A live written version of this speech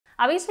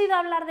¿Habéis oído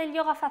hablar del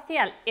yoga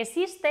facial?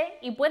 Existe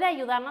y puede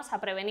ayudarnos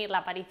a prevenir la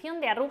aparición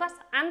de arrugas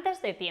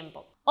antes de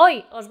tiempo.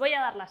 Hoy os voy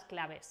a dar las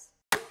claves.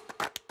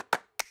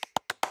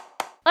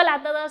 Hola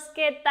a todos,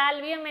 ¿qué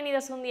tal?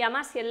 Bienvenidos un día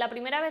más. Si es la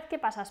primera vez que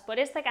pasas por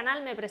este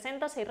canal, me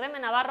presento, soy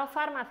Reme Navarro,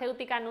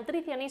 farmacéutica,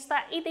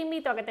 nutricionista y te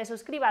invito a que te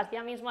suscribas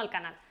ya mismo al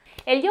canal.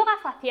 El yoga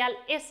facial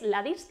es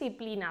la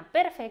disciplina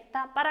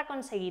perfecta para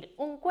conseguir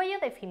un cuello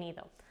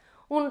definido,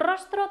 un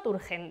rostro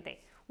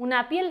turgente,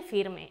 una piel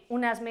firme,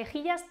 unas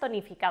mejillas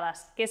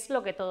tonificadas, que es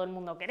lo que todo el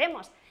mundo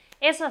queremos.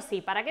 Eso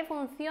sí, para que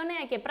funcione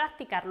hay que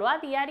practicarlo a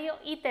diario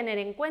y tener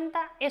en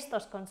cuenta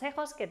estos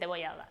consejos que te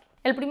voy a dar.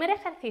 El primer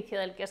ejercicio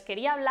del que os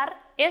quería hablar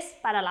es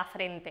para la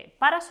frente.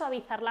 Para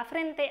suavizar la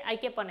frente hay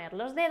que poner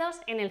los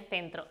dedos en el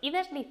centro y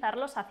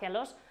deslizarlos hacia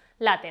los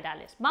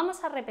laterales.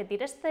 Vamos a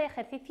repetir este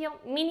ejercicio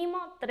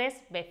mínimo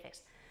 3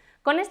 veces.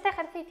 Con este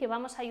ejercicio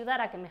vamos a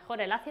ayudar a que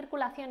mejore la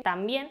circulación.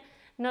 También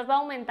nos va a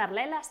aumentar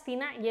la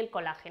elastina y el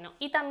colágeno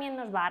y también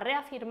nos va a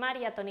reafirmar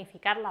y a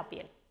tonificar la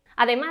piel.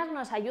 Además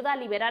nos ayuda a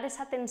liberar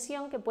esa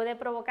tensión que puede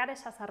provocar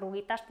esas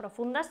arruguitas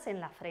profundas en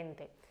la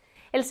frente.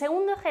 El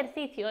segundo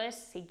ejercicio es,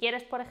 si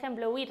quieres por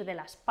ejemplo huir de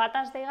las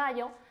patas de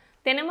gallo,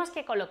 tenemos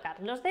que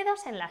colocar los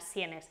dedos en las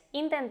sienes,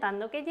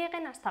 intentando que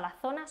lleguen hasta la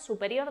zona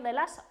superior de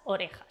las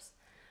orejas.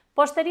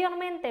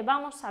 Posteriormente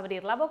vamos a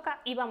abrir la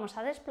boca y vamos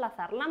a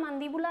desplazar la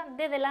mandíbula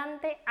de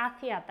delante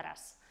hacia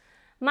atrás.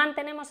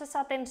 Mantenemos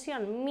esa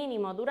tensión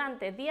mínimo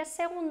durante 10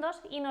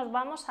 segundos y nos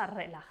vamos a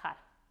relajar.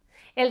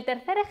 El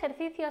tercer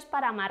ejercicio es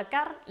para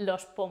marcar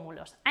los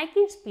pómulos. Hay que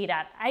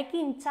inspirar, hay que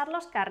hinchar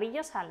los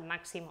carrillos al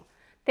máximo.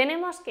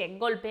 Tenemos que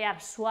golpear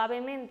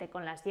suavemente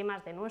con las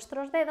yemas de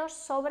nuestros dedos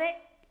sobre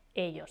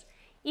ellos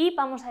y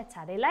vamos a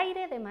echar el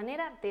aire de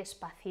manera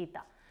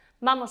despacita.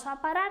 Vamos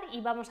a parar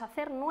y vamos a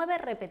hacer 9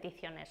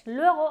 repeticiones.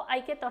 Luego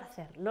hay que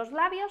torcer los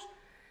labios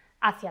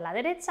hacia la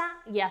derecha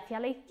y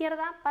hacia la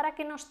izquierda para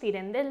que nos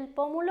tiren del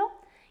pómulo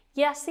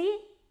y así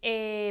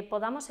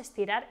podamos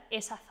estirar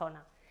esa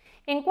zona.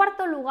 En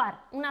cuarto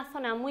lugar, una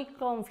zona muy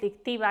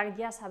conflictiva,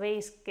 ya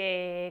sabéis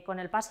que con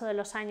el paso de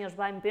los años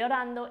va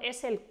empeorando,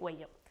 es el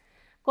cuello.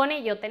 Con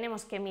ello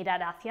tenemos que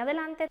mirar hacia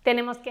adelante,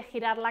 tenemos que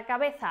girar la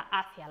cabeza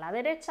hacia la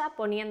derecha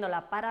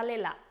poniéndola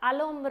paralela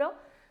al hombro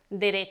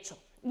derecho.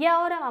 Y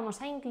ahora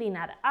vamos a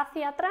inclinar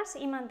hacia atrás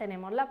y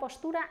mantenemos la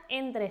postura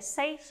entre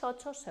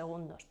 6-8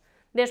 segundos.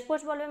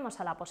 Después volvemos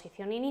a la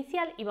posición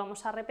inicial y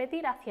vamos a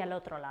repetir hacia el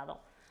otro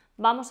lado.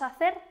 Vamos a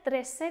hacer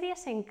 3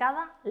 series en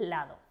cada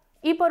lado.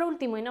 Y por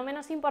último y no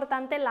menos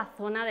importante, la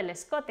zona del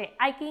escote.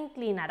 Hay que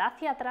inclinar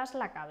hacia atrás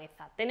la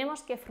cabeza.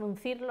 Tenemos que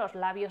fruncir los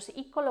labios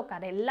y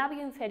colocar el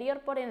labio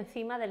inferior por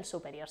encima del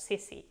superior.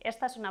 Sí,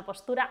 esta es una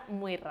postura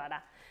muy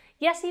rara.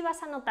 Y así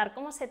vas a notar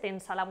cómo se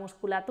tensa la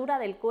musculatura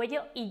del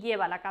cuello y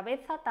lleva la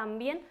cabeza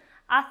también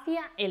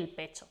hacia el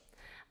pecho.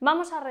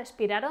 Vamos a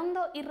respirar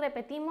hondo y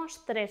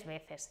repetimos 3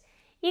 veces.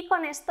 Y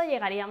con esto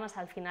llegaríamos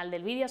al final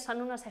del vídeo.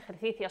 Son unos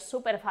ejercicios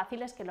súper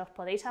fáciles que los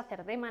podéis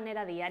hacer de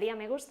manera diaria.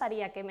 Me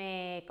gustaría que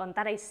me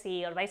contarais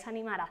si os vais a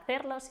animar a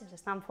hacerlos, si os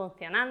están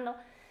funcionando.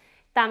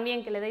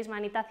 También que le deis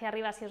manita hacia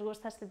arriba si os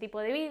gusta este tipo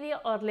de vídeo.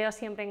 Os leo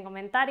siempre en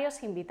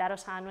comentarios,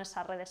 invitaros a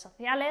nuestras redes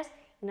sociales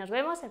y nos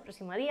vemos el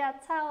próximo día.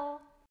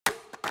 ¡Chao!